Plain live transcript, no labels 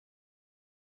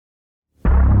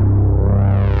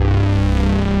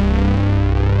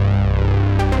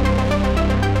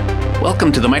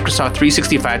Welcome to the Microsoft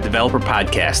 365 Developer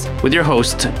Podcast with your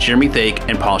hosts, Jeremy Thake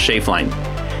and Paul Schaeflein.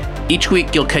 Each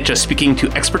week, you'll catch us speaking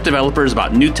to expert developers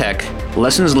about new tech,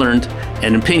 lessons learned,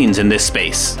 and opinions in this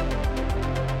space.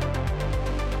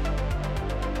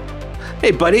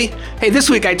 Hey, buddy. Hey, this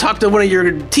week I talked to one of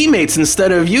your teammates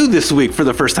instead of you this week for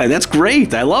the first time. That's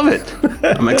great. I love it.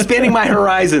 I'm expanding my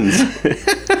horizons.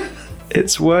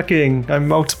 It's working. I'm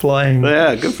multiplying.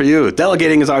 Yeah, good for you.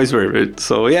 Delegating is always weird.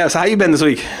 So how you been this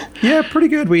week? Yeah, pretty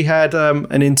good. We had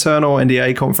an internal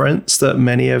NDA conference that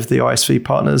many of the ISV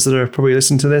partners that are probably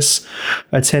listening to this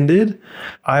attended.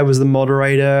 I was the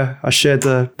moderator. I shared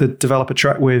the developer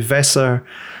track with Vesa.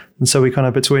 And so we kind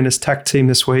of between us tag team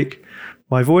this week.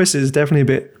 My voice is definitely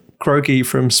a bit croaky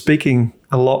from speaking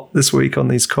a lot this week on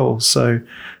these calls. So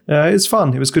it's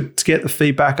fun. It was good to get the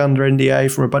feedback under NDA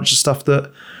from a bunch of stuff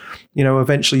that,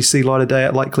 eventually see light of day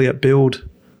likely at Build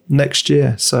next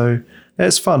year. So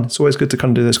it's fun. It's always good to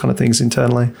kind of do those kind of things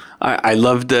internally. I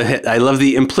love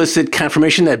the implicit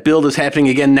confirmation that Build is happening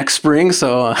again next spring.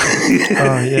 So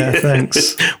oh yeah,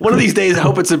 thanks. One of these days, I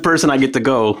hope it's in person. I get to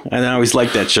go, and I always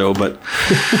like that show. But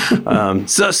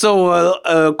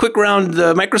a quick round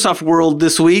Microsoft world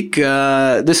this week.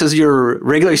 This is your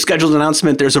regularly scheduled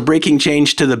announcement. There's a breaking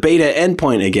change to the beta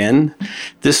endpoint again.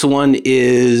 This one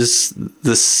is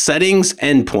the settings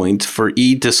endpoint for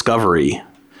eDiscovery.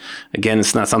 Again,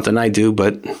 it's not something I do,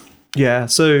 but... Yeah,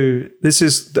 so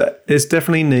it's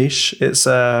definitely niche. It's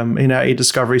in our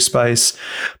eDiscovery space.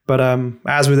 But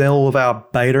as with all of our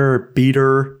beta or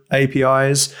beater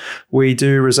APIs, we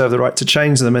do reserve the right to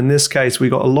change them. In this case, we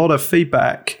got a lot of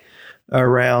feedback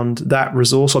around that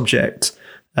resource object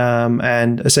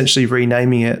and essentially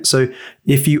renaming it. So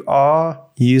if you are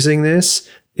using this,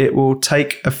 it will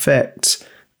take effect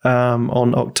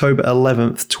on October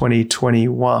 11th,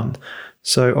 2021.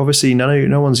 So obviously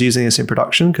no one's using this in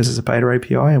production because it's a beta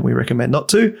API and we recommend not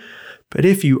to. But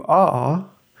if you are,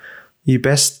 you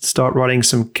best start writing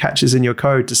some catches in your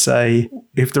code to say,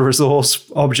 if the resource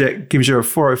object gives you a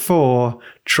 404,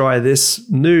 try this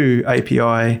new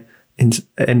API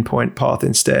endpoint path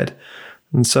instead.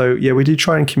 And so, we do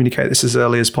try and communicate this as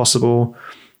early as possible,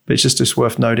 but it's just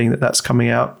worth noting that that's coming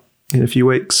out in a few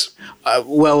weeks.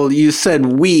 Well, you said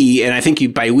we, and I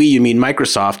think by we you mean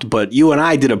Microsoft, but you and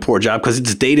I did a poor job because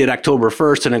it's dated October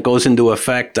 1st and it goes into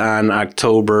effect on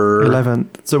October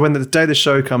 11th. So when the day the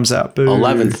show comes out, boom.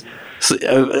 11th. So,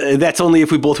 that's only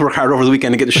if we both work hard over the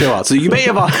weekend to get the show out. So you may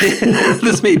have,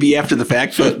 this may be after the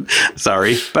fact, but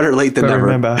sorry, better late than never.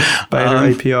 Remember, beta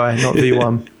API, not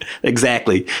V1.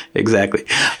 Exactly.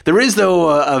 There is,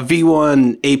 though, a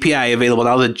V1 API available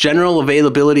now, the general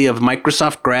availability of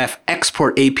Microsoft Graph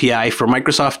Export API for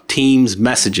Microsoft Teams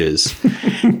messages.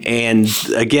 And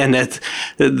again,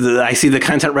 I see the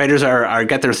content writers are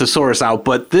got their thesaurus out,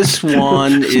 but this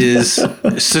one is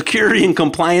security and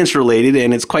compliance related,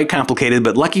 and it's quite complicated.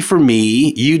 But lucky for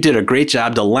me, you did a great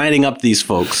job to lining up these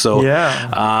folks. So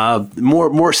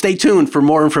more. Stay tuned for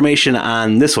more information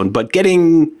on this one. But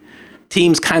getting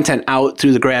Teams content out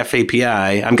through the Graph API,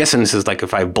 I'm guessing this is like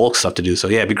if I have bulk stuff to do. So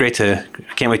it'd be great I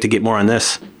can't wait to get more on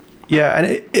this. Yeah, and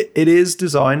it is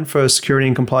designed for security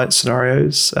and compliance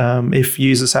scenarios. If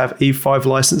users have E5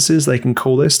 licenses, they can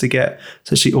call this to get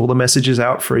essentially all the messages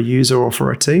out for a user or for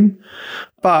a team.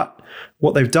 But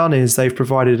what they've done is they've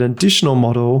provided an additional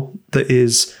model that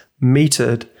is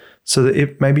metered so that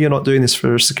if maybe you're not doing this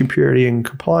for a security and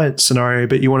compliance scenario,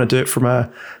 but you want to do it from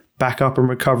a backup and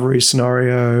recovery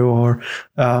scenario or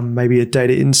maybe a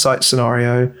data insight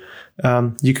scenario,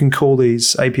 you can call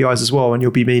these APIs as well and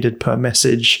you'll be metered per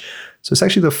message. So it's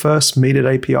actually the first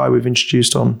metered API we've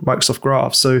introduced on Microsoft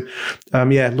Graph. So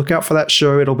look out for that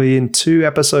show. It'll be in 2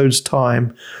 episodes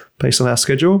time based on our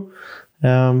schedule.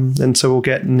 And so we'll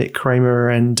get Nick Kramer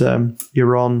and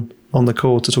Yaron on the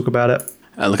call to talk about it.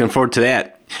 Looking forward to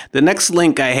that. The next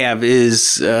link I have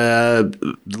is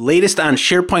the latest on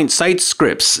SharePoint site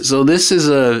scripts. So this is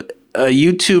a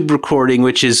YouTube recording,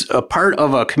 which is a part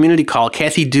of a community call.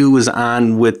 Kathy Dew was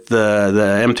on with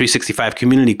the M365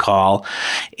 community call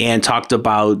and talked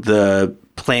about the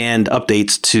planned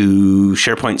updates to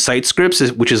SharePoint site scripts,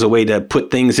 which is a way to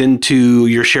put things into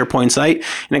your SharePoint site.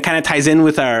 And it kind of ties in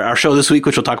with our show this week,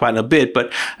 which we'll talk about in a bit,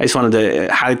 but I just wanted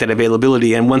to highlight that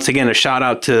availability. And once again, a shout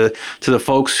out to the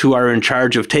folks who are in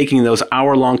charge of taking those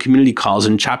hour-long community calls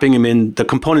and chopping them in the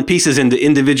component pieces into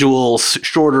individual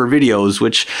shorter videos,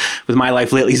 which with my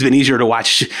life lately has been easier to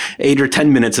watch 8 or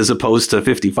 10 minutes as opposed to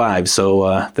 55.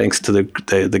 So thanks to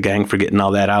the gang for getting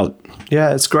all that out.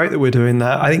 Yeah, it's great that we're doing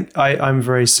that. I think I'm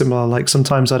very similar. Like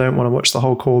sometimes I don't want to watch the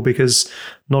whole call because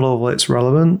not all of it's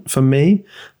relevant for me.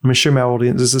 I'm assuming our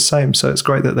audience is the same. So it's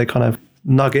great that they kind of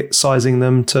nugget sizing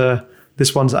them to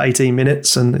this one's 18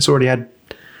 minutes and it's already had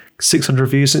 600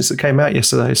 views since it came out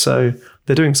yesterday. So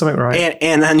they're doing something right.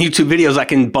 And on YouTube videos, I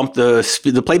can bump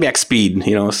the playback speed,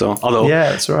 so although.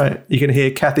 Yeah, that's right. You can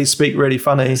hear Kathy speak really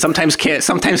funny. Sometimes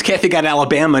Kathy got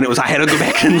Alabama and I had to go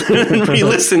back and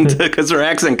re-listen because her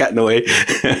accent got in the way.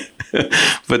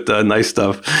 But nice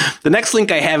stuff. The next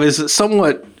link I have is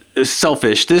somewhat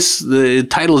selfish. The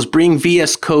title is Bring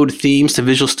VS Code Themes to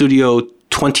Visual Studio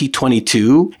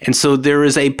 2022. And so there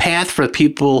is a path for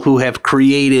people who have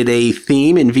created a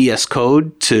theme in VS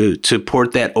Code to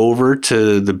port that over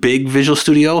to the big Visual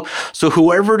Studio. So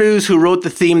whoever it is who wrote the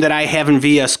theme that I have in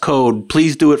VS Code,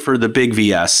 please do it for the big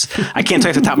VS. I can't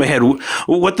tell you off the top of my head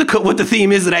what the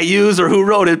theme is that I use or who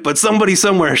wrote it, but somebody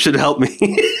somewhere should help me.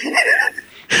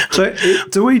 So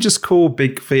do we just call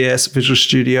Big VS Visual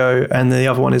Studio and the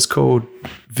other one is called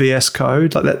VS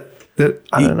Code? Like that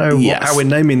I don't know how we're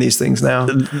naming these things now.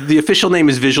 The official name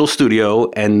is Visual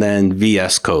Studio and then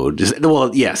VS Code.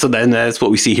 So then that's what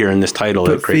we see here in this title.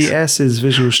 But VS is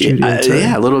Visual Studio too.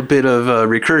 Yeah, a little bit of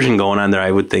recursion going on there,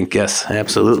 I would think. Yes,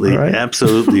 absolutely. Right.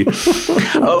 Absolutely.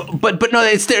 But no,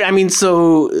 it's there. I mean,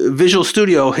 so Visual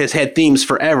Studio has had themes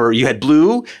forever. You had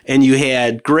blue and you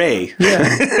had gray.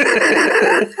 Yeah.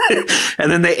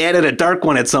 And then they added a dark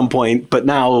one at some point. But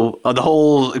now the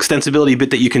whole extensibility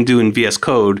bit that you can do in VS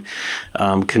Code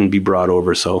can be brought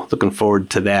over. So looking forward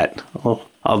to that.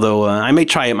 Although I may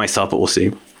try it myself, but we'll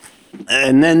see.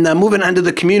 And then moving on to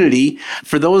the community,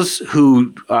 for those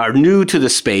who are new to the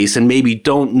space and maybe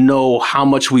don't know how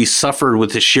much we suffered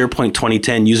with the SharePoint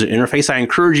 2010 user interface, I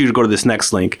encourage you to go to this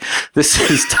next link. This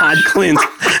is Todd Klint.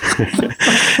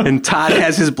 And Todd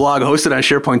has his blog hosted on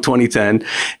SharePoint 2010.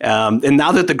 And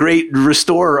now that the great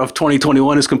restore of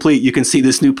 2021 is complete, you can see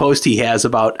this new post he has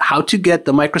about how to get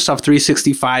the Microsoft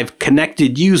 365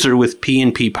 connected user with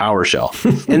PnP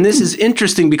PowerShell. And this is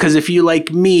interesting because if you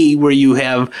like me, where you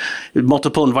have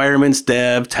multiple environments,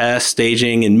 dev, test,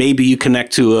 staging, and maybe you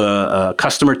connect to a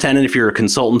customer tenant if you're a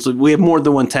consultant. So we have more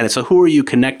than one tenant. So who are you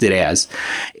connected as?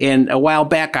 And a while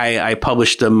back, I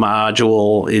published a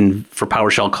module for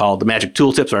PowerShell called the Magic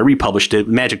Tooltips, or I republished it,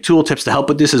 Magic Tooltips, to help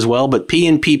with this as well. But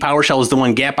PnP PowerShell is the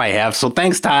one gap I have. So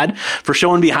thanks, Todd, for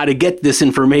showing me how to get this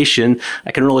information.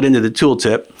 I can roll it into the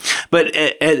tooltip. But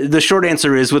the short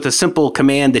answer is, with a simple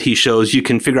command that he shows, you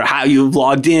can figure out how you've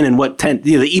logged in and what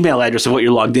the email address of what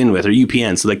you're logged in with, or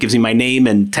UPN. So that gives me my name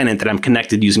and tenant that I'm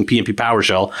connected using PnP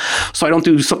PowerShell. So I don't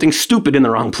do something stupid in the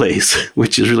wrong place,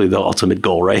 which is really the ultimate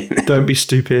goal, right? Don't be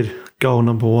stupid. Goal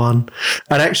number one.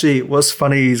 And actually, what's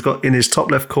funny, he's got in his top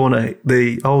left corner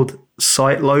the old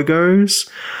site logos.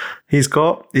 He's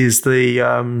got is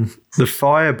the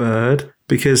Firebird,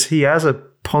 because he has a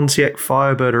Pontiac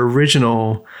Firebird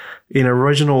original in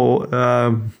original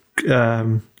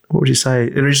what would you say?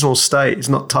 Original state. It's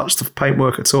not touched the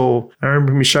paintwork at all. I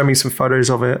remember him showing me some photos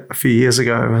of it a few years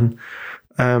ago, and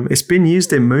it's been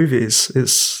used in movies.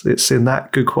 It's in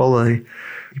that good quality.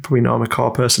 You probably know I'm a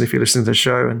car person if you're listening to the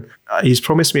show, and he's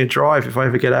promised me a drive if I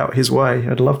ever get out his way.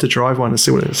 I'd love to drive one and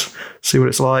see what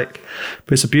it's like.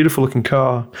 But it's a beautiful looking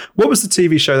car. What was the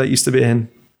TV show that used to be in?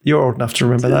 You're old enough to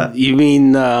remember that. You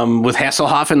mean with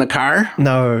Hasselhoff in the car?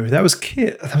 No, that was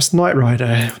That was Knight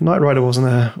Rider. Knight Rider wasn't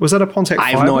there. Was that a Pontiac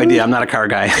Firebird? I have no idea. I'm not a car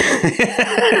guy.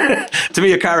 To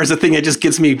me, a car is a thing that just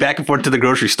gets me back and forth to the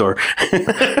grocery store.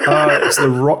 It's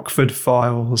the Rockford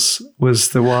Files was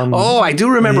the one. Oh, I do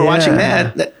remember watching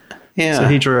that. Yeah. So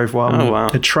he drove one. Oh, wow.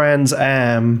 The Trans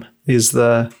Am is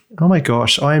the... Oh my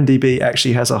gosh, IMDb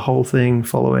actually has a whole thing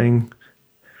following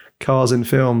cars in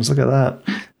films. Look at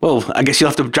that. Well, I guess you'll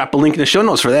have to drop a link in the show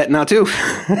notes for that now, too.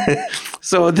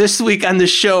 So this week on the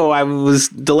show, I was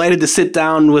delighted to sit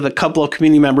down with a couple of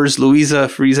community members, Louisa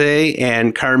Frise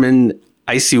and Carmen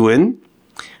Isiwin.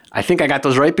 I think I got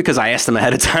those right because I asked them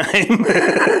ahead of time.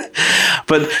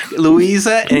 But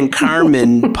Louisa and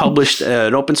Carmen published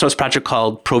an open source project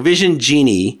called Provision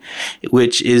Genie,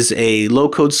 which is a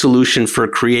low-code solution for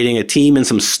creating a team and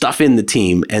some stuff in the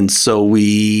team. And so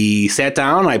we sat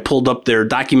down, I pulled up their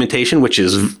documentation, which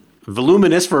is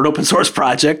voluminous for an open source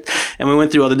project, and we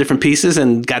went through all the different pieces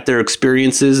and got their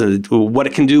experiences and what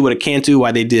it can do, what it can't do,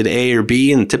 why they did A or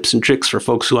B, and tips and tricks for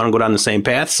folks who want to go down the same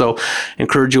path. So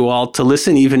encourage you all to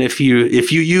listen, even if you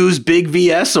use big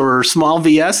VS or small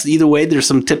VS. Either way, there's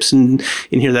some tips in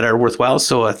here that are worthwhile.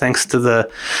 So thanks to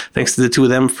the two of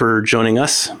them for joining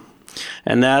us.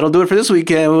 And that'll do it for this week.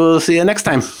 We'll see you next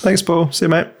time. Thanks, Paul. See you,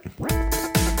 mate.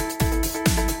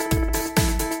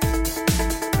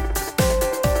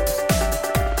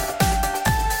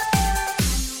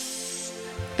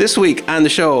 This week on the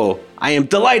show, I am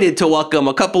delighted to welcome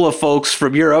a couple of folks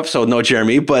from Europe, so no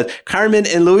Jeremy, but Carmen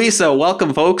and Louisa.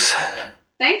 Welcome, folks.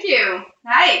 Thank you.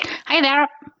 Hi. Hi there.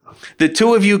 The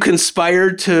two of you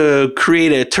conspired to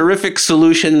create a terrific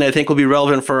solution that I think will be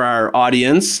relevant for our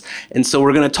audience. And so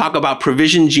we're going to talk about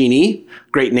Provision Genie.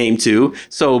 Great name, too.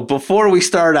 So before we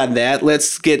start on that,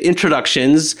 let's get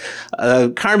introductions.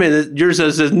 Carmen, yours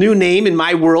is a new name in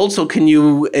my world. So can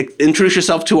you introduce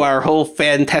yourself to our whole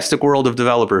fantastic world of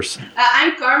developers?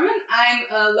 I'm Carmen. I'm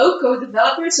a low-code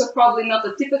developer, so probably not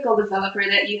the typical developer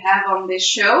that you have on this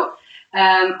show.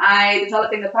 I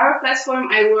develop in the Power Platform.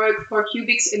 I work for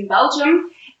Cubics in Belgium,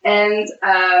 and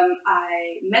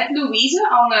I met Louise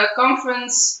on a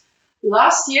conference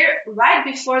last year, right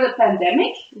before the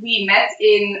pandemic. We met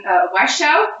in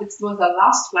Warsaw. It was the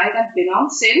last flight I've been on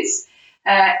since.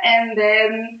 And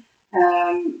then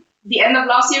the end of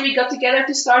last year, we got together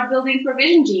to start building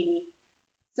Provision Genie.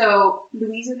 So,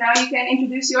 Louise, now you can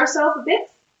introduce yourself a bit.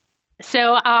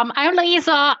 So I'm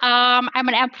Louisa. I'm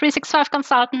an M365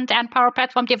 consultant and Power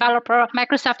Platform developer,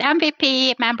 Microsoft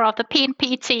MVP, member of the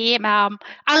PNP team. I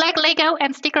like Lego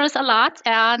and stickers a lot.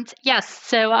 And yes,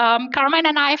 so Carmen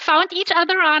and I found each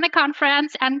other on a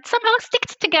conference and somehow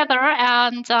sticked together.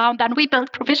 And then we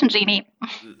built Provision Genie.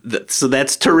 So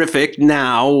that's terrific.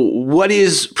 Now, what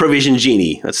is Provision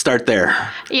Genie? Let's start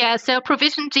there. Yeah, so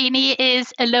Provision Genie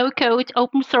is a low-code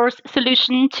open source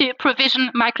solution to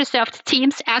provision Microsoft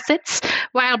Teams assets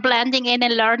while blending in a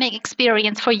learning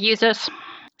experience for users.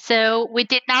 So we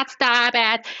did not stop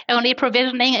at only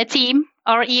provisioning a team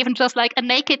or even just like a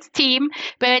naked team,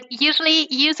 but usually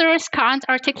users can't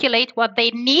articulate what they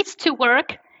need to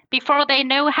work before they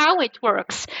know how it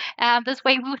works. And this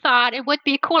way we thought it would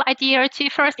be a cool idea to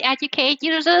first educate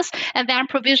users and then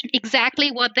provision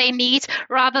exactly what they need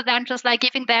rather than just like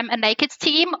giving them a naked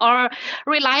team or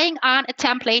relying on a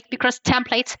template, because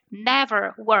templates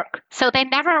never work. So they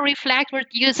never reflect what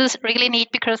users really need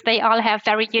because they all have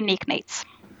very unique needs.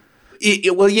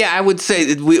 Well, yeah, I would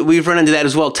say we've run into that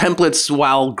as well. Templates,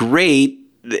 while great,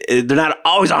 they're not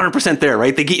always 100% there,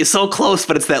 right? They get you so close,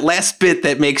 but it's that last bit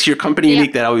that makes your company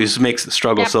unique that always makes the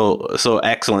struggle so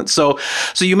excellent. So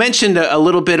you mentioned a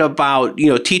little bit about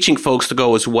teaching folks to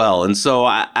go as well, and so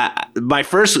my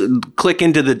first click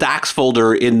into the docs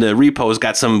folder in the repos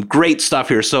got some great stuff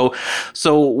here. So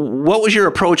what was your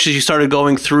approach as you started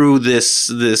going through this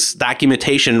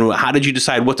documentation? How did you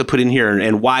decide what to put in here,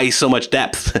 and why so much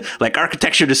depth, like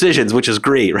architecture decisions, which is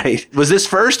great, right? Was this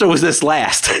first or was this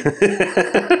last?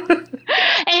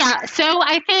 Yeah, so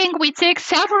I think we took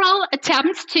several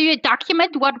attempts to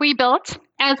document what we built,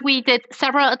 as we did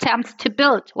several attempts to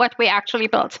build what we actually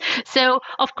built. So,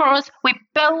 of course, we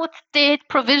both did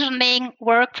provisioning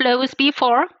workflows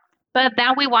before, but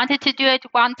then we wanted to do it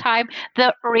one time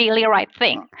the really right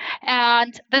thing.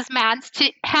 And this meant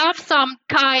to have some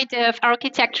kind of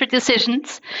architecture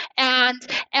decisions. And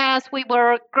as we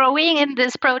were growing in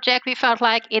this project, we felt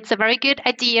like it's a very good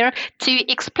idea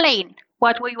to explain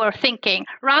what we were thinking,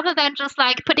 rather than just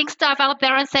like putting stuff out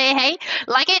there and say, hey,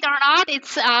 like it or not,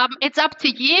 it's up to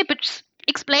you, but just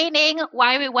explaining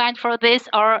why we went for this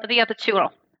or the other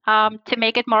tool. To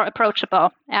make it more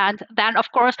approachable. And then,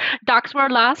 of course, docs were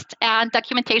lost and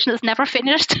documentation is never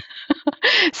finished.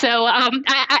 So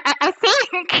I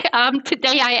think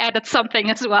today I added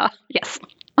something as well. Yes.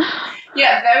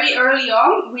 Yeah, very early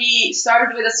on, we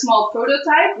started with a small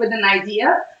prototype with an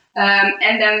idea.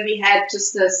 And then we had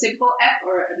just a simple app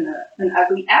or an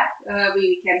ugly app.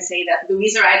 We can say that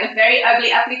Louisa wrote a very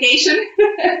ugly application.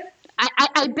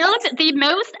 I built the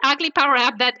most ugly Power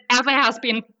App that ever has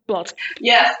been built.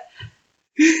 Yes.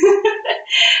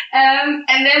 And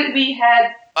then we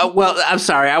had... well, I'm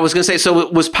sorry. I was going to say, so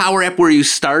was Power App where you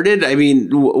started? I mean,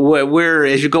 where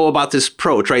as you go about this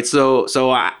approach, right? So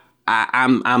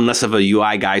I'm less of a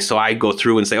UI guy, so I go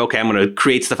through and say, okay, I'm going to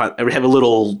create stuff. I have a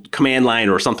little command line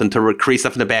or something to create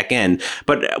stuff in the back end.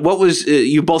 But what was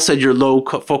you both said you're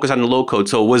focus on the low code.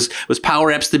 So was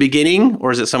Power Apps the beginning,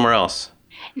 or is it somewhere else?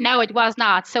 No, it was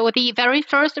not. So the very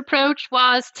first approach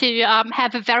was to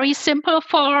have a very simple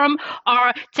form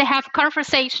or to have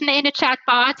conversation in a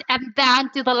chatbot and then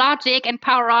do the logic in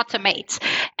Power Automate.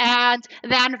 And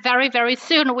then very, very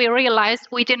soon we realized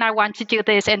we did not want to do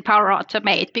this in Power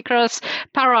Automate because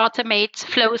Power Automate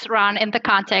flows run in the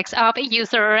context of a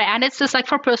user and it's just like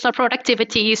for personal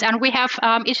productivities. And we have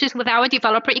issues with our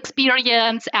developer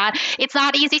experience and it's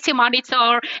not easy to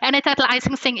monitor and it had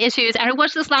licensing issues. And it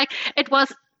was just like, it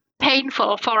was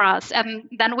painful for us. And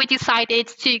then we decided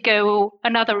to go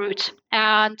another route.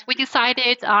 And we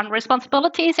decided on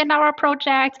responsibilities in our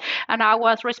project. And I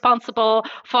was responsible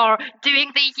for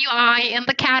doing the UI in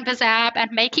the Canvas app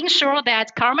and making sure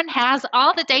that Carmen has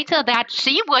all the data that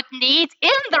she would need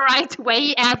in the right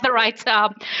way at the right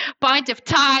point of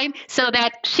time so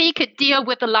that she could deal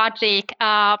with the logic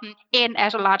in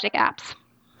Azure Logic Apps.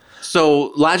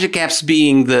 So Logic Apps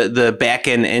being the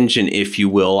back-end engine, if you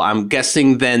will, I'm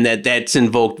guessing then that's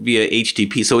invoked via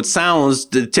HTTP. So it sounds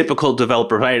the typical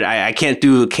developer, right? I can't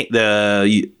do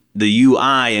the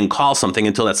UI and call something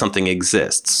until that something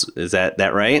exists. Is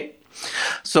that right?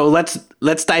 So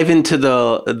let's dive into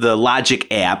the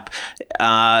Logic app.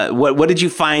 What did you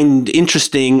find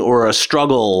interesting or a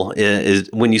struggle is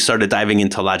when you started diving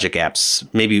into Logic apps?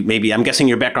 Maybe I'm guessing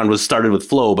your background was started with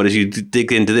Flow, but as you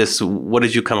dig into this, what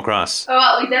did you come across?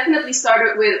 Well, we definitely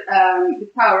started with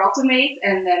Power Automate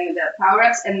and then the Power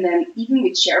Apps and then even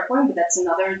with SharePoint, but that's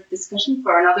another discussion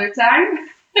for another time.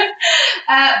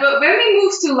 But when we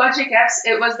moved to Logic Apps,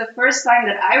 it was the first time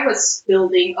that I was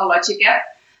building a Logic app.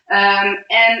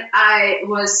 And I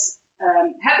was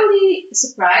happily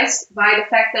surprised by the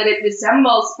fact that it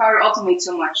resembles Power Automate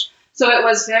so much. So it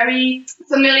was very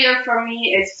familiar for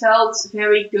me. It felt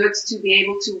very good to be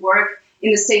able to work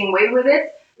in the same way with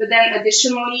it. But then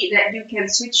additionally, that you can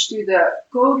switch to the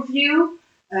code view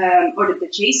or the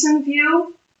JSON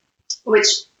view, which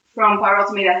from Power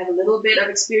Automate I have a little bit of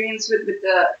experience with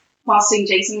the passing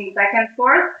JSON back and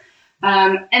forth.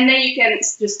 And then you can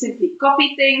just simply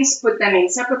copy things, put them in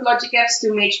separate Logic apps to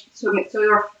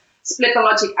split the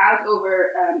logic out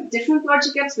over different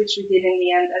Logic apps, which we did in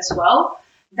the end as well.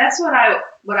 That's what I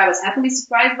was happily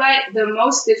surprised by. The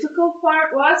most difficult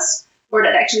part was, or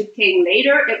that actually came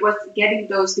later, it was getting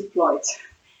those deployed.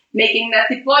 Making that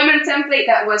deployment template,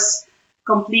 that was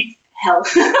complete hell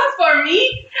for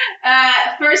me.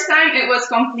 First time it was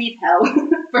complete hell,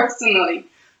 personally.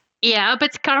 Yeah,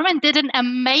 but Carmen did an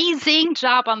amazing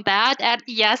job on that. And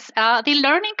yes, the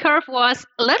learning curve was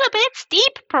a little bit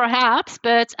steep, perhaps,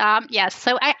 but yes.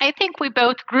 So I think we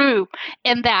both grew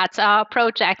in that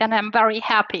project, and I'm very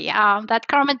happy that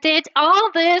Carmen did all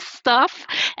this stuff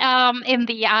in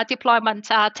the deployment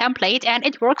template, and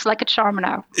it works like a charm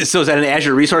now. So is that an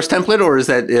Azure Resource template, or is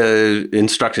that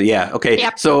instructed? Yeah, okay.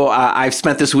 Yep. So I've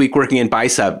spent this week working in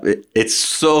Bicep. It's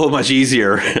so much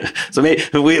easier. So maybe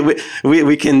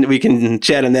we can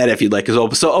chat on that if you'd like as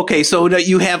well. So, okay, so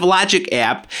you have Logic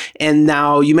app, and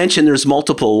now you mentioned there's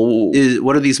multiple.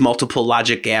 What are these multiple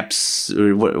Logic apps?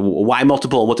 Why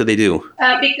multiple, and what do they do?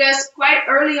 Because quite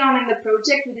early on in the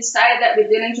project, we decided that we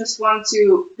didn't just want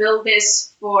to build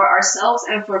this for ourselves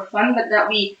and for fun, but that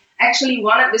we actually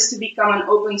wanted this to become an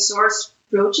open source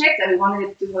project, and we wanted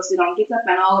it to host it on GitHub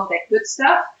and all of that good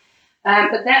stuff.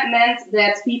 But that meant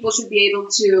that people should be able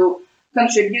to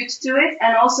contribute to it,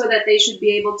 and also that they should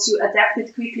be able to adapt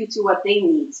it quickly to what they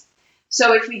need.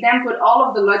 So if we then put all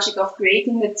of the logic of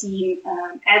creating the team,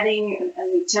 adding a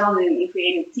new channel in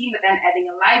creating a team, but then adding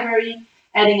a library,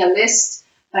 adding a list,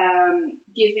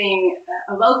 giving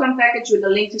a welcome package with a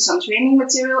link to some training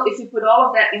material, if you put all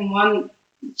of that in one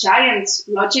giant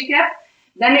Logic app,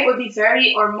 then it would be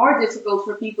more difficult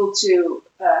for people to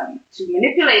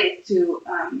manipulate it, to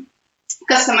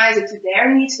customize it to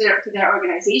their needs, to their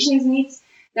organization's needs.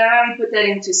 Then we put that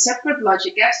into separate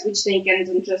Logic apps, which they can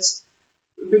then just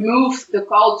remove the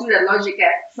call to that Logic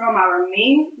app from our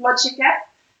main Logic app,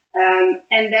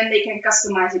 and then they can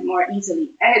customize it more easily.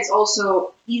 And it's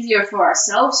also easier for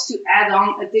ourselves to add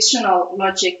on additional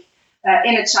logic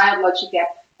in a child Logic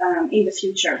app in the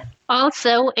future.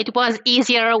 Also, it was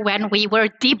easier when we were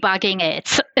debugging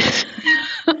it.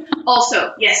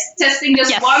 Also, yes, testing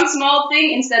just one small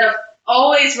thing instead of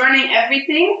always running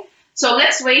everything. So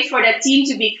let's wait for that team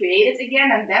to be created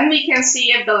again, and then we can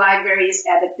see if the library is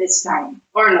added this time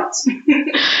or not.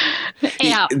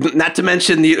 Yeah. Not to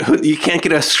mention, you can't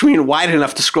get a screen wide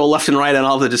enough to scroll left and right on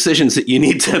all the decisions that you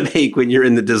need to make when you're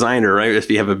in the designer, right? If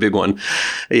you have a big one.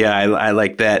 Yeah, I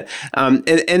like that. And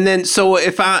then, so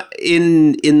if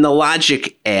in the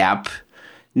Logic app,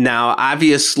 now,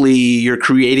 obviously, you're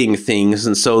creating things,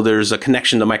 and so there's a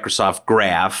connection to Microsoft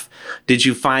Graph. Did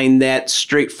you find that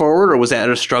straightforward, or was that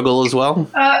a struggle as well?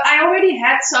 I already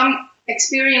had some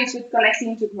experience with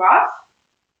connecting to Graph,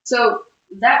 so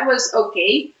that was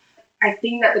okay. I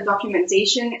think that the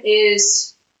documentation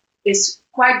is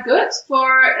quite good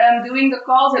for doing the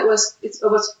calls. I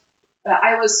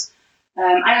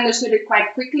understood it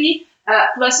quite quickly.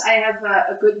 Plus, I have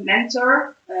a good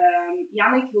mentor,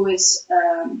 Yannick, who is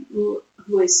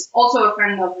also a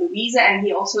friend of Louisa, and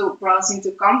he also brought us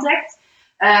into contact.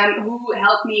 who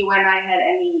helped me when I had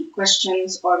any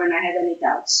questions or when I had any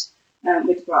doubts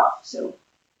with Graph. So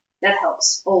that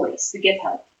helps always to get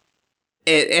help.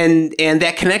 And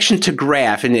that connection to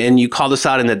Graph, and you call this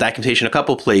out in the documentation a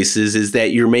couple places, is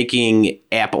that you're making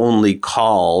app-only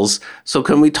calls. So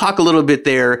can we talk a little bit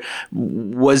there?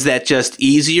 Was that just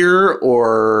easier,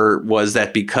 or was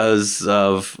that because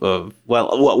of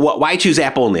why choose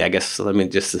app-only? I guess let me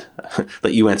just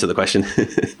let you answer the question.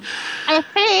 I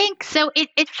think so.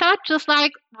 It felt just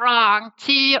like wrong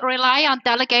to rely on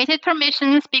delegated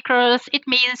permissions because it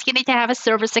means you need to have a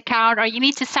service account or you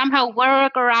need to somehow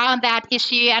work around that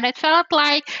issue. And it felt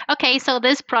like, okay, so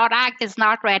this product is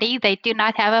not ready. They do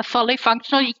not have a fully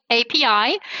functional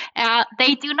API.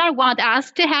 They do not want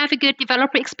us to have a good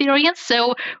developer experience.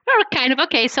 So we're kind of,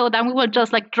 okay, so then we will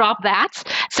just like drop that.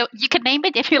 So you can name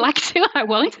it if you like to. I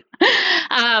won't.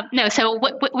 No, so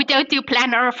we don't do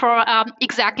Planner for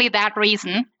exactly that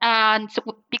reason. And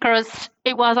because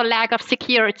it was a lack of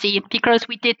security, because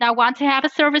we did not want to have a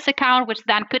service account, which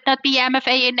then could not be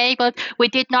MFA enabled. We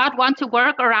did not want to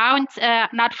work around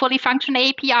not fully functional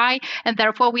API. And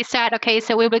therefore we said, okay,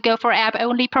 so we will go for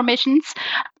app-only permissions.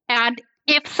 And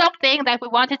if something that we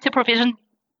wanted to provision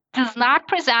does not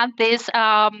present this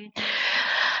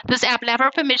this app level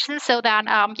permission, so then,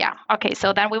 okay,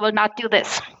 so then we will not do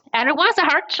this. And it was a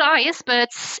hard choice, but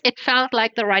it felt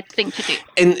like the right thing to do.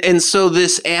 And so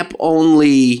this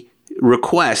app-only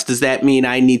request, does that mean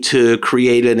I need to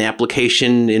create an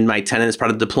application in my tenant as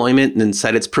part of deployment and then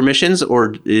set its permissions, or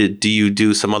do you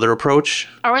do some other approach?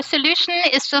 Our solution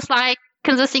is just like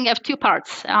consisting of two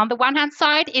parts. On the one hand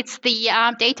side, it's the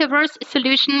Dataverse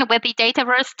solution with the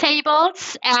Dataverse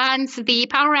tables and the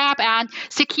Power App and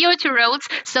security roles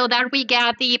so that we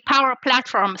get the Power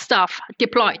Platform stuff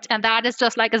deployed. And that is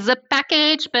just like a zip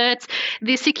package, but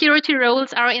the security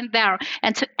roles are in there.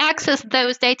 And to access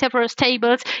those Dataverse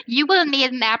tables, you will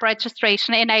need an app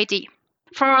registration in ID.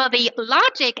 For the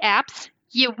logic apps,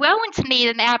 you won't need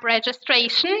an app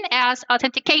registration as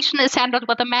authentication is handled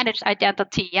with a managed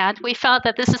identity. And we felt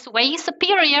that this is way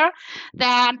superior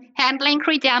than handling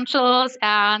credentials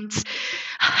and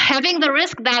having the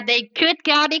risk that they could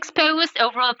get exposed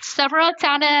over several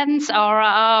tenants or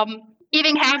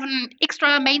even have an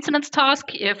extra maintenance task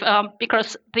if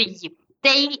because the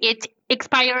day it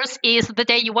expires is the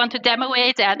day you want to demo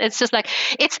it, and it's just like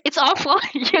it's awful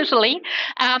usually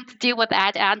to deal with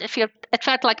that, and it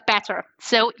felt like better.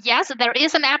 So yes, there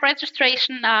is an app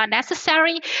registration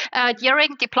necessary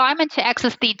during deployment to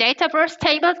access the Dataverse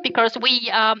tables because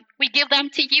we give them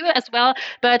to you as well,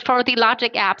 but for the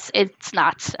Logic apps it's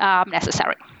not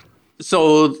necessary.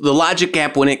 So the Logic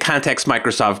app, when it contacts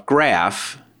Microsoft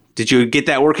Graph, did you get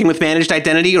that working with managed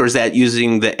identity, or is that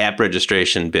using the app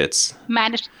registration bits?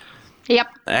 Managed. Yep.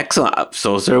 Excellent.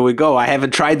 So there we go. I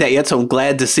haven't tried that yet, so I'm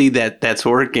glad to see that that's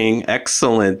working.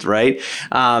 Excellent, right?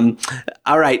 All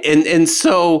right. And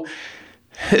so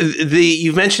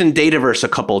you've mentioned Dataverse a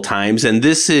couple of times, and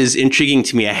this is intriguing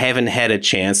to me. I haven't had a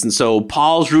chance. And so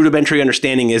Paul's rudimentary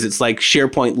understanding is it's like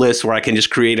SharePoint lists where I can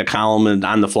just create a column and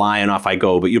on the fly and off I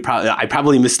go. But I'm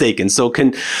probably mistaken. So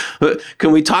can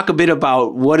we talk a bit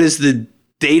about what is the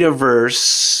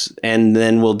Dataverse, and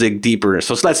then we'll dig deeper.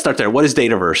 So let's start there. What is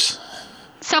Dataverse?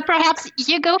 So perhaps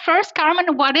you go first,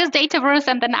 Carmen. What is Dataverse?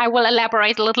 And then I will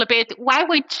elaborate a little bit why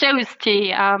we chose to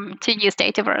use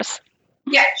Dataverse.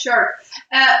 Yeah, sure.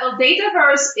 Well,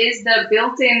 Dataverse is the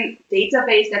built-in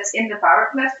database that's in the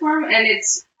Power Platform, and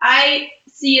I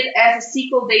see it as a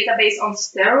SQL database on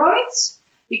steroids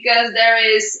because there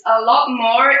is a lot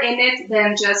more in it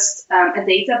than just a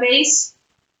database.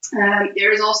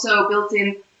 There is also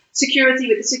built-in security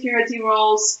with the security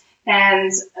roles,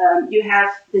 and you have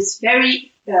this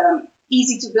very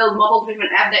easy-to-build model-driven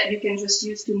app that you can just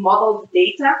use to model the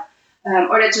data.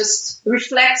 Or that just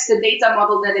reflects the data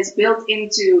model that is built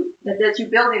into that you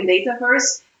build in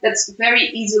Dataverse. That's very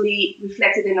easily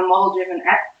reflected in a model-driven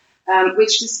app,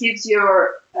 which just gives a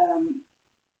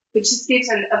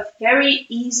very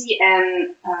easy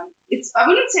and I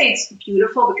wouldn't say it's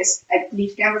beautiful because I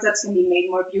believe Canvas apps can be made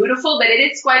more beautiful, but it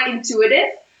is quite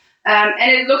intuitive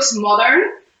and it looks modern.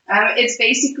 It's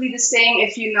basically the same.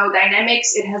 If you know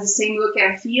Dynamics, it has the same look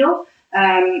and feel.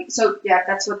 So yeah,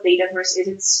 that's what Dataverse is.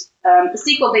 It's a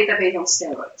SQL database on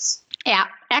steroids. Yeah,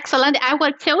 Excellent. I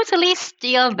will totally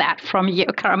steal that from you,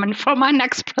 Carmen, for my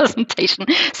next presentation.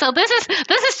 So this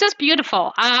is just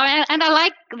beautiful, and I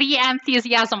like the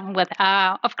enthusiasm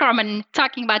of Carmen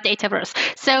talking about Dataverse.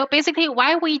 So basically,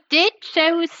 why we did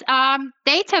choose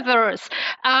Dataverse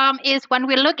is when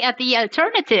we look at the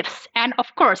alternatives, and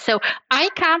of course, so I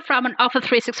come from an Office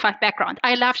 365 background.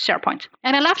 I love SharePoint,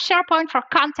 and I love SharePoint for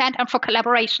content and for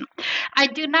collaboration. I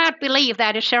do not believe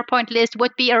that a SharePoint list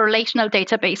would be a relational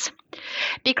database,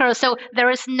 because so there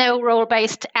is no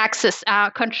role-based access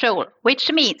control,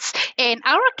 which means in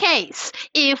our case,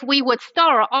 if we would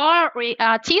store our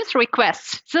Teams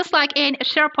requests just like in a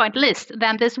SharePoint list,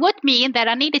 then this would mean that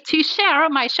I needed to share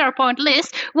my SharePoint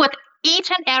list with each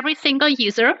and every single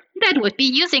user that would be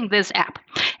using this app.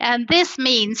 And this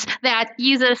means that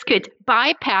users could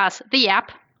bypass the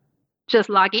app, just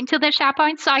log into the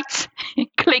SharePoint sites,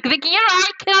 click the gear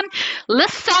icon,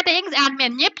 list settings, and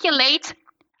manipulate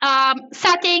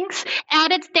settings,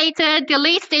 edit data,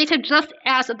 delete data just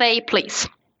as they please,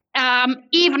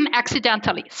 even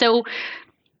accidentally. So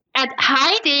at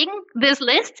hiding this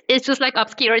list is just like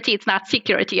obscurity. It's not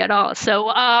security at all.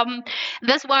 So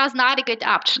this was not a good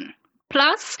option.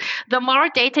 Plus, the more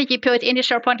data you put in the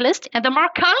SharePoint list and the more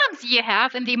columns you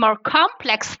have and the more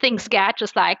complex things get,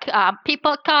 just like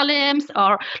people columns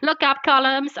or lookup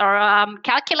columns or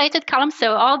calculated columns,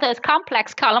 so all those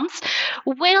complex columns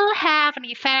will have an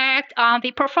effect on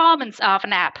the performance of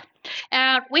an app.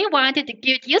 We wanted a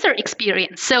good user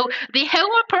experience. So the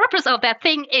whole purpose of that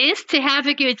thing is to have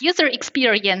a good user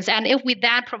experience. And if we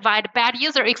then provide a bad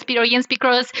user experience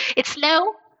because it's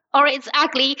slow, or it's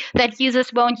ugly, that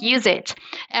users won't use it.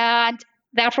 And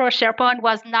therefore, SharePoint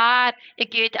was not a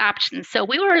good option. So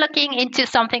we were looking into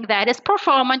something that is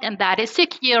performant and that is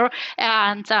secure.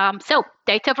 And so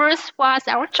Dataverse was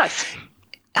our choice.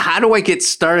 How do I get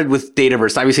started with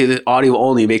Dataverse? Obviously, the audio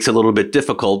only makes it a little bit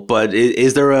difficult, but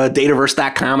is there a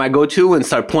Dataverse.com I go to and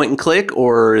start point and click,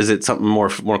 or is it something more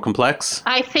complex?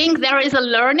 I think there is a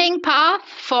learning path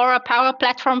for Power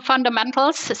Platform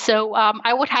fundamentals. So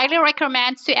I would highly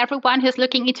recommend to everyone who's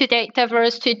looking into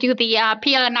Dataverse to do the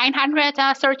PL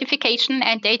 900 certification,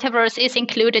 and Dataverse is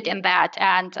included in that.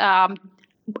 And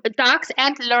Docs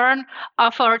and Learn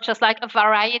offer just like a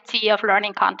variety of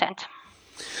learning content.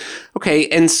 Okay,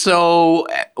 and so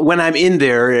when I'm in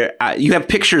there, you have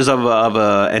pictures of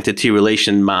a entity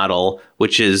relation model,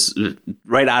 which is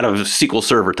right out of SQL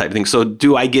Server type thing. So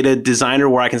do I get a designer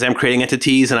where I can say I'm creating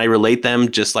entities and I relate them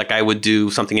just like I would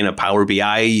do something in a Power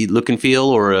BI look and feel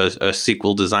or a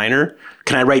SQL designer?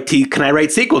 Can I write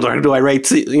SQL, or do I write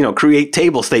create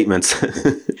table statements?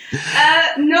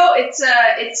 No,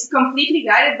 it's completely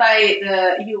guided by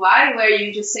the UI, where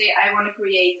you just say I want to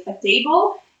create a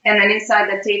table. And then inside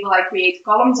that table, I create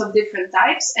columns of different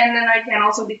types, and then I can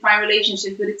also define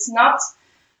relationships. But it's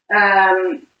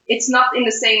not in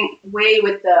the same way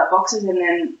with the boxes, and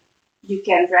then you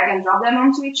can drag and drop them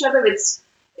onto each other. It's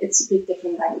a bit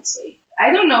different, I would say. I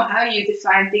don't know how you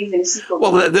define things in SQL.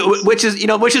 Well,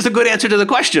 which is a good answer to the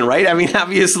question, right? I mean,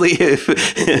 obviously, if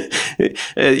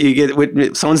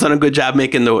someone's done a good job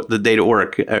making the data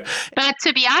work. But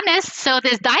to be honest, so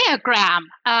this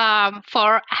diagram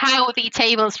for how the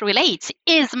tables relate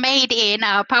is made in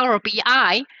Power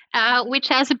BI. Which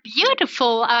has a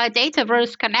beautiful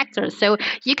Dataverse connector. So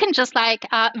you can just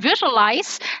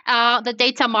visualize the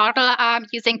data model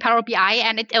using Power BI,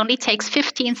 and it only takes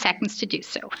 15 seconds to do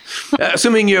so.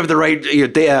 Assuming you have the right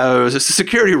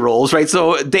security roles, right?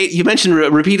 So you mentioned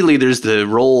repeatedly there's the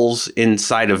roles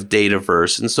inside of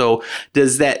Dataverse. And so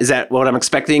is that what I'm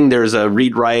expecting? There's a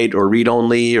read write or read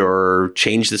only or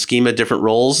change the schema, different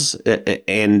roles?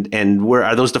 And where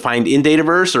are those defined in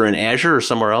Dataverse or in Azure or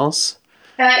somewhere else?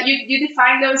 You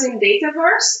define those in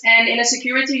Dataverse, and in a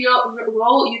security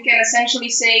role, you can essentially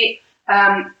say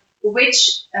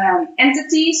which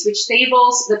entities, which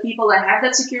tables the people that have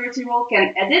that security role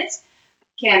can edit,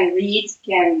 can read,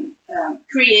 can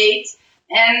create,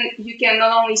 and you can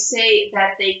not only say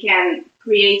that they can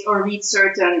create or read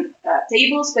certain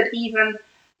tables, but even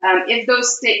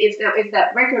if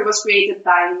that record was created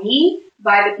by me,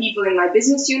 by the people in my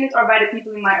business unit, or by the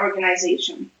people in my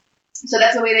organization. So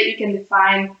that's a way that you can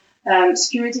define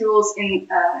security rules in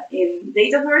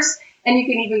Dataverse, and you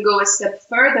can even go a step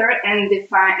further and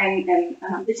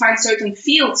define certain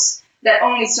fields that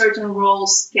only certain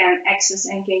roles can access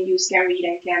and can use, can read,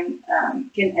 and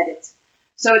can edit.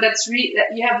 So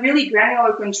you have really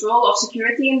granular control of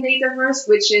security in Dataverse,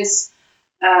 which is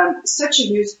such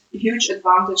a huge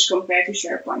advantage compared to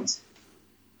SharePoint.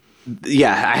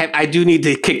 Yeah, I do need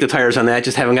to kick the tires on that. I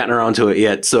just haven't gotten around to it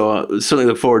yet. So certainly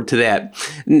look forward to that.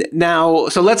 Now,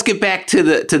 so let's get back to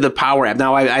the Power App.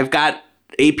 Now, I've got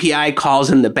API calls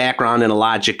in the background in a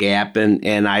Logic app,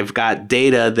 and I've got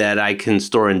data that I can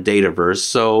store in Dataverse.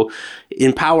 So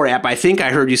in Power App, I think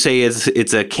I heard you say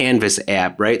it's a Canvas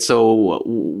app, right? So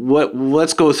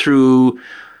let's go through,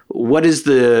 what does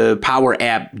the Power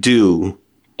App do?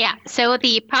 Yeah, so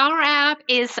the Power App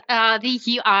is the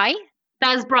UI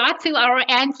that's brought to our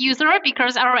end user,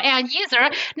 because our end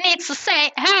user needs to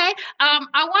say, hey, I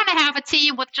want to have a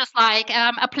team with just like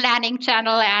a planning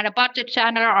channel and a budget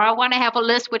channel, or I want to have a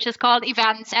list which is called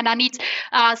events, and I need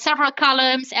several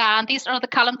columns, and these are the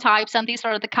column types, and these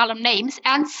are the column names,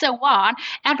 and so on.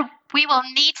 And we will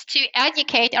need to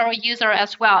educate our user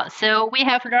as well. So we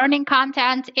have learning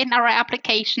content in our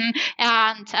application,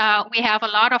 and we have a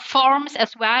lot of forms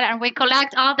as well, and we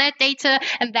collect all that data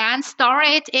and then store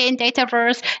it in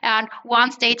Dataverse. And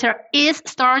once data is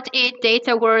stored in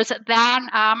Dataverse, then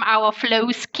our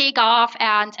flows kick off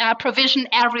and provision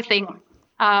everything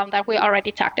that we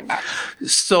already talked about.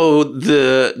 So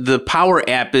the Power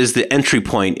App is the entry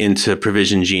point into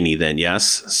Provision Genie then,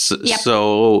 yes? Yep.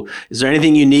 So is there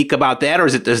anything unique about that, or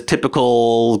is it the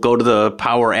typical go to the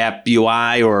Power App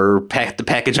UI or the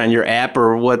package on your app,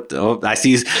 or what? Oh, I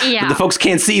see. Yeah. The folks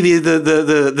can't see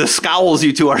the scowls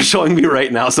you two are showing me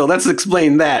right now, so let's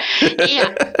explain that.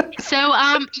 Yeah. So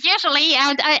usually,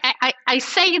 and I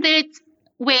say that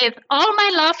with all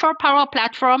my love for Power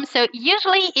Platform, so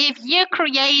usually if you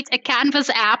create a Canvas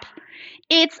app,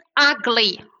 it's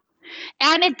ugly.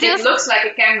 And it looks like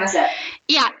a Canvas app.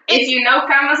 Yeah. If you know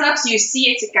Canvas apps, you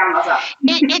see it's a Canvas app.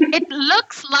 It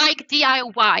looks like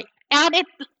DIY. And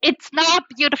it's not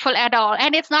beautiful at all.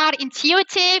 And it's not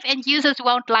intuitive, and users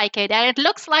won't like it. And it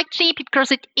looks like cheap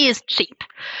because it is cheap.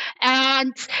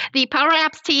 And the Power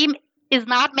Apps team is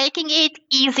not making it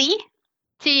easy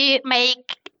to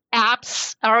make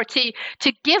apps, or to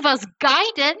give us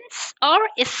guidance or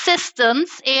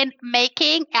assistance in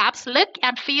making apps look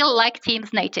and feel like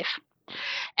Teams native.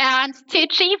 And to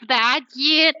achieve that,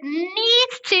 you need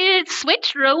to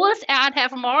switch roles and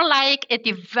have more like a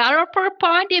developer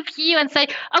point of view and say,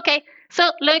 okay,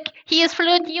 so look, here's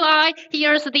Fluent UI,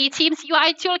 here's the Teams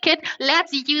UI toolkit,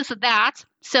 let's use that.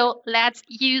 So let's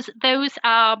use those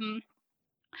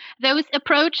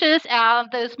approaches and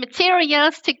those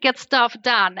materials to get stuff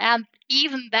done. And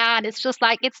even then, it's just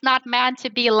like, it's not meant to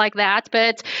be like that,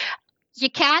 but you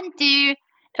can do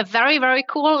a very, very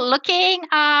cool looking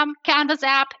Canvas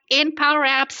app in Power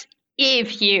Apps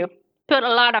if you put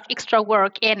a lot of extra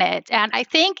work in it. And I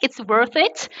think it's worth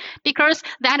it, because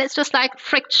then it's just like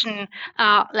friction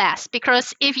less.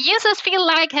 Because if users feel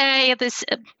like, hey, this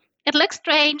it looks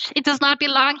strange, it does not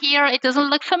belong here, it doesn't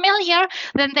look familiar,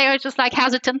 then they're just like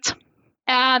hesitant.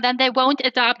 And then they won't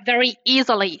adopt very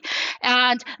easily.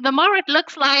 And the more it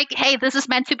looks like, hey, this is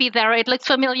meant to be there, it looks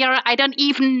familiar, I don't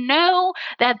even know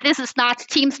that this is not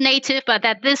Teams native, but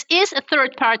that this is a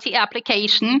third-party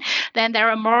application, then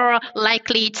they're more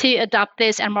likely to adopt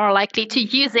this and more likely to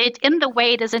use it in the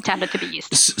way it is intended to be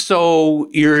used. So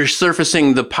you're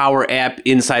surfacing the Power App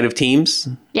inside of Teams?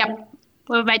 Yep.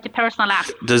 We made the personal app.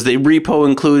 Does the repo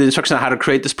include instructions on how to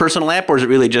create this personal app, or is it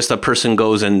really just a person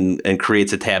goes and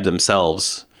creates a tab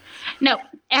themselves? No,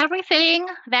 everything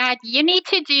that you need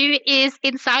to do is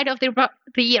inside of the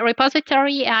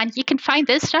repository, and you can find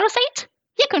this. Shall I say it?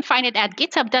 You can find it at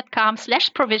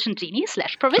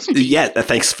github.com/provisiongenie/provisiongenie. Yeah,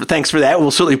 thanks for that. We'll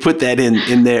certainly put that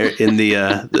in there in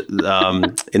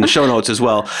the show notes as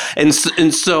well. And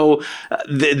so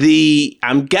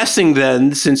I'm guessing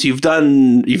then, since you've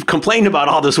complained about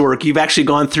all this work, you've actually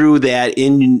gone through that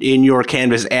in your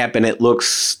Canvas app, and it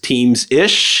looks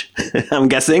Teams-ish. I'm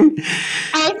guessing.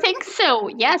 I think so.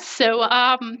 Yes. So.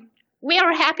 We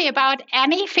are happy about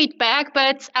any feedback,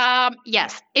 but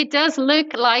yes, it does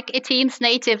look like a Teams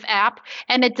native app,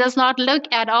 and it does not look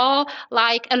at all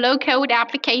like a low-code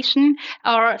application,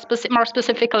 or more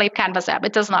specifically, Canvas app.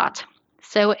 It does not.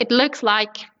 So it looks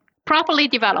like properly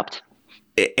developed.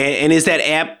 And is that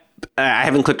app, I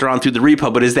haven't clicked around through the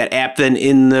repo, but is that app then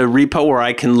in the repo where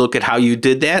I can look at how you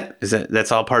did that?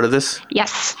 That's all part of this?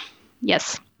 Yes.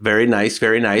 Very nice,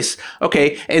 very nice.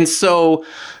 Okay, and so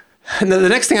the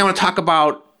next thing I want to talk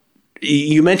about,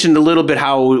 you mentioned a little bit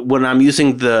how when I'm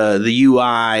using the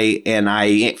UI and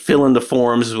I fill in the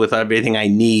forms with everything I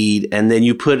need, and then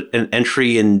you put an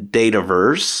entry in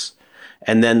Dataverse,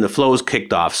 and then the flow is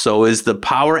kicked off. So is the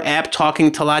Power App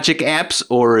talking to Logic apps,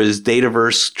 or is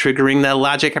Dataverse triggering that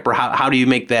Logic app, or how do you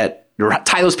make that, or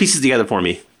tie those pieces together for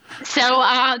me? So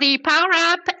the Power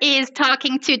App is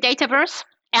talking to Dataverse,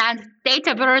 and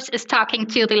Dataverse is talking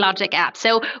to the Logic app.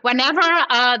 So whenever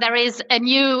there is a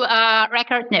new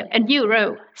a new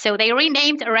row. So they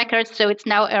renamed a record, so it's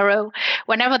now a row.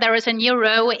 Whenever there is a new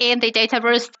row in the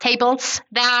Dataverse tables,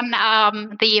 then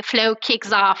the flow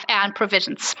kicks off and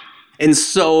provisions. And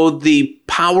so the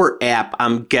Power App,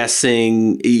 I'm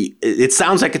guessing, it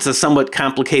sounds like it's a somewhat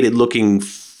complicated looking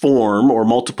form or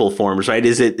multiple forms, right?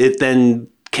 Is it then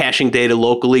caching data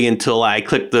locally until I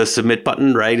click the submit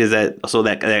button, right? Is that so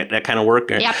that kind of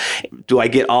work? Yep. Do I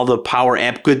get all the Power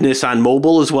App goodness on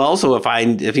mobile as well? So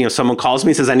if someone calls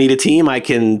me and says I need a team, I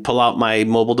can pull out my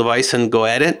mobile device and go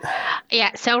at it?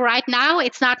 Yeah, so right now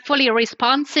it's not fully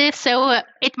responsive. So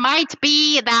it might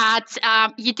be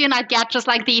that you do not get just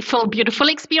like the full beautiful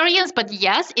experience, but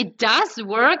yes, it does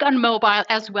work on mobile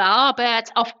as well.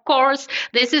 But of course,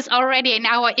 this is already in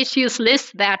our issues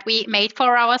list that we made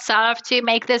for ourselves to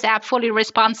make this app fully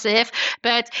responsive.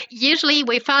 But usually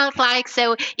we felt like,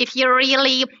 so if you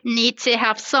really need to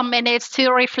have some minutes to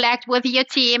reflect with your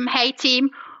team, hey team,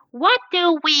 what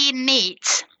do we need?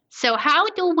 So how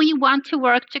do we want to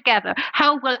work together?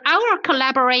 How will our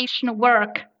collaboration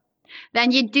work? Then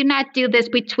you do not do this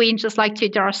between just like two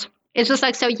doors. It's just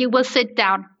like, so you will sit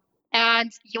down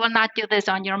and you will not do this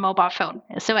on your mobile phone.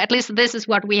 So at least this is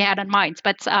what we had in mind.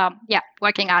 But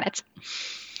working on it.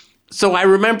 So I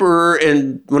remember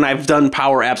when I've done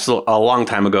Power Apps a long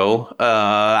time ago,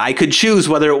 I could choose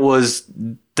whether it was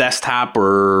desktop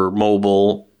or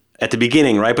mobile at the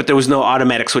beginning, right? But there was no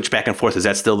automatic switch back and forth. Is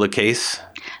that still the case?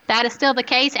 That is still the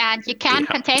case, and you can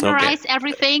containerize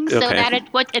everything so that it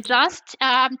would adjust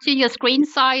to your screen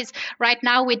size. Right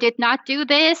now, we did not do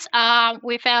this.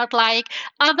 We felt like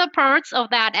other parts of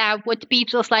that app would be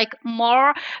just like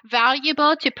more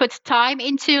valuable to put time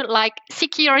into, like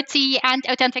security and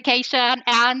authentication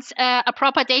and a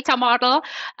proper data model.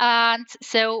 And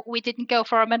so we didn't go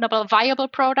for a minimal viable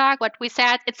product, but we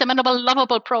said it's a minimal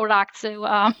lovable product.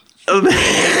 So.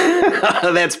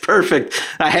 That's perfect.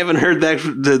 I haven't heard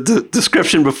the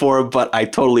description before, but I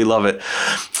totally love it.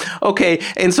 Okay,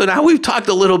 and so now we've talked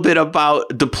a little bit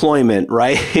about deployment,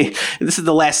 right? This is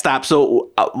the last stop.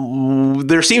 So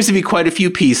there seems to be quite a few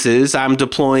pieces. I'm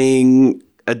deploying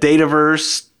a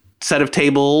Dataverse set of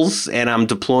tables, and I'm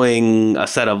deploying a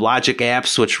set of Logic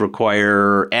apps which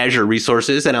require Azure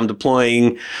resources, and I'm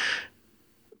deploying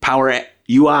Power App.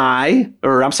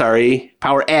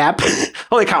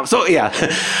 Holy cow. So yeah.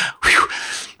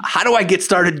 How do I get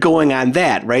started going on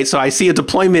that, right? So I see a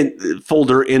deployment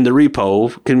folder in the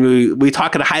repo. Can we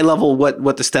talk at a high level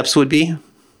what the steps would be?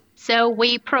 So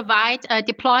we provide a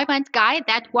deployment guide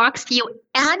that walks you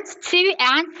end to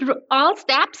end through all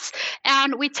steps.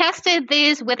 And we tested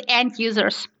this with end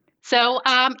users. So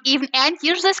even end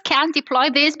users can deploy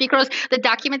this because the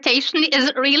documentation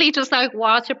is really just like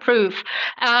waterproof.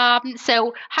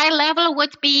 So high level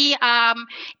would be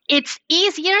it's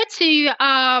easier to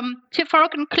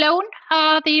fork and clone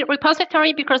the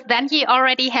repository because then you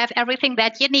already have everything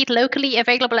that you need locally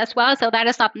available as well. So that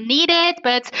is not needed,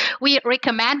 but we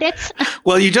recommend it.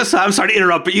 Well, I'm sorry to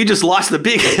interrupt, but you just lost the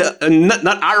big,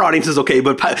 not our audience is okay,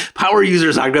 but power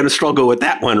users are going to struggle with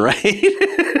that one, right?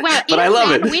 Well, but I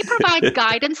love it. We provide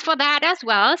guidance for that as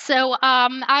well. So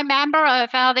I'm a member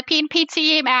of the PNP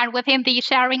team, and within the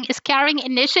Sharing is Caring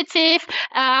initiative,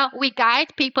 we guide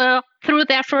people through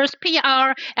their first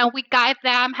PR, and we guide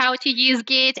them how to use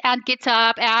Git and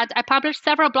GitHub. And I published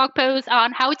several blog posts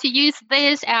on how to use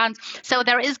this. And so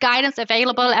there is guidance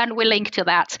available, and we link to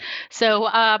that. So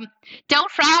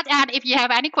don't fret. And if you have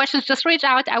any questions, just reach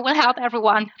out. I will help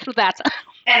everyone through that.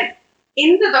 And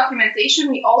in the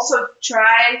documentation, we also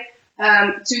try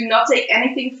to not take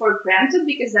anything for granted,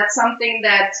 because that's something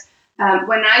that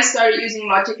when I started using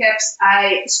Logic Apps,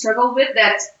 I struggled with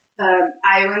that.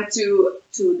 I went to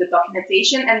the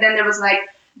documentation, and then there was like,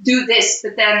 do this,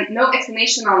 but then no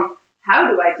explanation on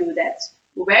how do I do that?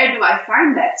 Where do I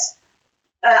find that?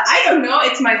 I don't know.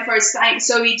 It's my first time.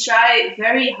 So we try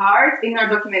very hard in our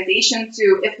documentation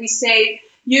to, if we say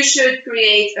you should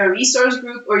create a resource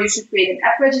group or you should create an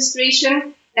app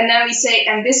registration, and then we say,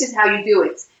 and this is how you do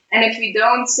it. And if we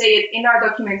don't say it in our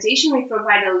documentation, we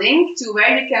provide a link to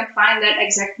where you can find that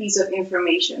exact piece of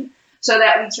information, so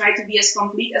that we try to be as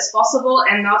complete as possible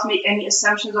and not make any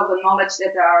assumptions of the knowledge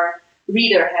that our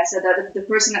reader has, that the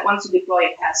person that wants to deploy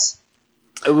it has.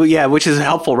 Yeah, which is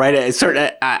helpful, right?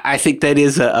 I think that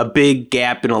is a big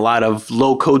gap in a lot of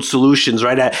low-code solutions,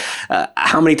 right?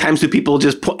 How many times do people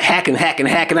just hack and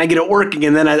I get it working,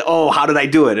 and then how did I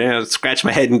do it? And I scratch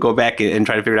my head and go back and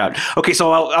try to figure it out. Okay,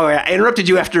 so I interrupted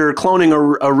you after cloning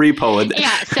a repo. Yeah,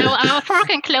 so fork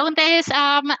and clone this.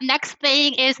 Next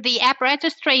thing is the app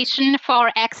registration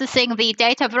for accessing the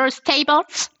Dataverse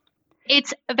tables.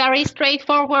 It's very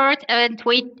straightforward, and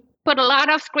we put a lot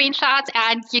of screenshots,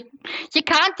 and you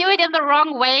can't do it in the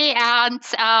wrong way, and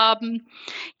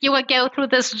you will go through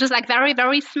this just like very,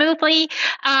 very smoothly.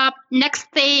 Next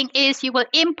thing is you will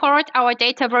import our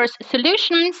Dataverse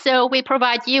solution. So we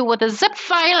provide you with a zip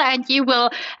file, and you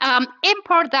will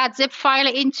import that zip file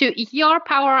into your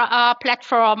Power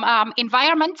Platform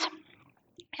environment.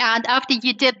 And after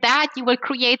you did that, you will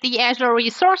create the Azure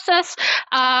resources.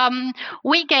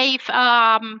 We gave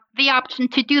the option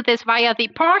to do this via the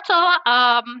portal.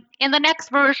 In the next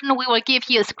version, we will give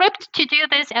you a script to do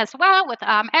this as well with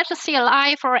Azure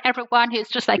CLI for everyone who's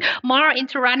just like more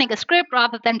into running a script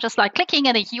rather than just like clicking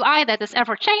in a UI that is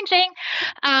ever changing.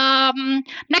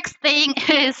 Next thing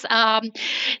is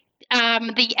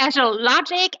the Azure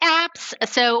Logic apps.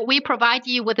 So we provide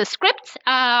you with a script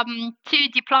to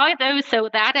deploy those. So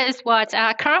that is what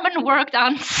Carmen worked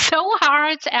on so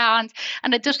hard, and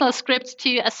an additional script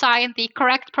to assign the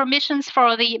correct permissions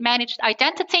for the managed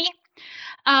identity.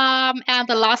 And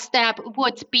the last step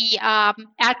would be add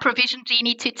Provision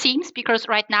Genie to Teams, because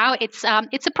right now it's a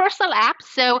personal app.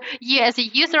 So you as a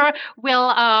user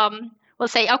will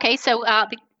say, okay, so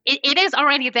it is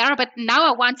already there, but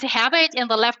now I want to have it in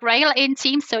the left rail in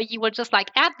Teams. So you will just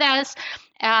like add this.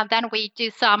 Then we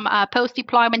do some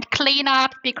post-deployment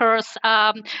cleanup, because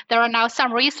there are now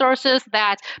some resources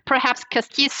that perhaps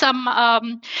cost you some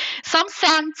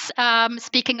cents.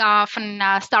 Speaking of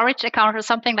a storage account or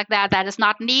something like that, that is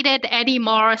not needed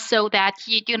anymore, so that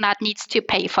you do not need to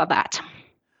pay for that.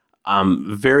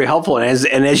 Very helpful. And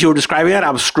as you were describing that, I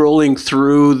was scrolling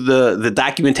through the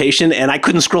documentation, and I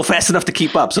couldn't scroll fast enough to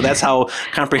keep up. So that's how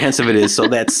comprehensive it is. So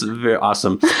that's very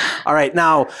awesome. All right.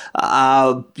 Now,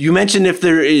 you mentioned if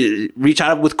they reach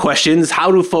out with questions.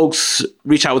 How do folks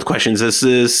reach out with questions? Is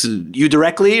this you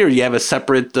directly, or you have a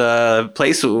separate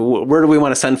place? Where do we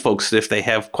want to send folks if they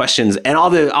have questions, and all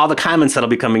the comments that'll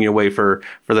be coming your way for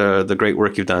the great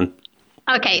work you've done?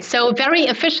 Okay, so very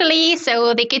officially,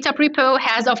 so the GitHub repo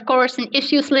has, of course, an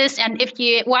issues list. And if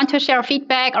you want to share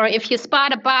feedback, or if you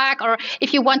spot a bug, or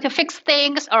if you want to fix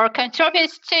things or contribute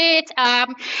to it,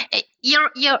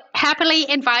 you're happily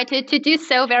invited to do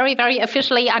so very, very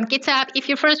officially on GitHub. If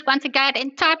you first want to get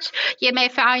in touch, you may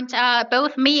find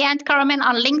both me and Carmen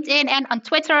on LinkedIn and on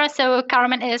Twitter. So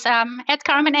Carmen is at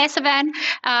Carmen Aceven.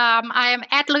 I am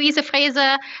at Louise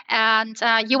Frese,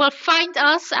 and you will find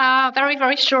us very,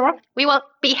 very sure. We will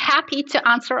be happy to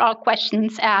answer all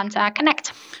questions and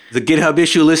connect. The GitHub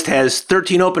issue list has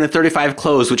 13 open and 35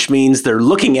 closed, which means they're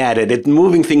looking at it. It's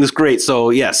moving things great. So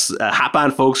yes, hop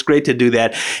on, folks. Great to do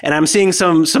that. And I'm seeing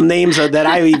some names that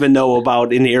I even know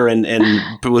about in here, and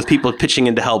with people pitching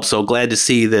in to help. So glad to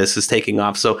see this is taking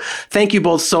off. So thank you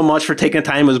both so much for taking the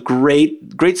time. It was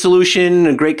great solution,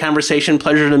 a great conversation.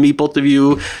 Pleasure to meet both of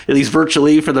you, at least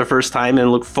virtually, for the first time,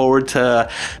 and look forward to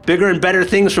bigger and better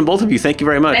things from both of you. Thank you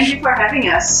very much. Thank you for having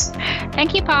us.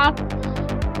 Thank you, Paul.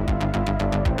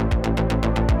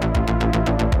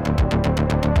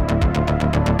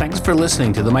 Thanks for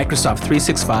listening to the Microsoft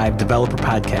 365 Developer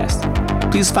Podcast.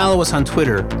 Please follow us on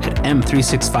Twitter at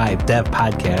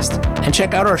M365DevPodcast, and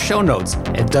check out our show notes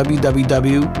at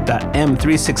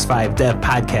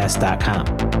www.m365devpodcast.com.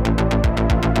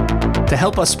 To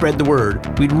help us spread the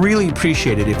word, we'd really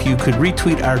appreciate it if you could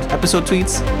retweet our episode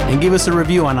tweets and give us a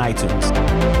review on iTunes.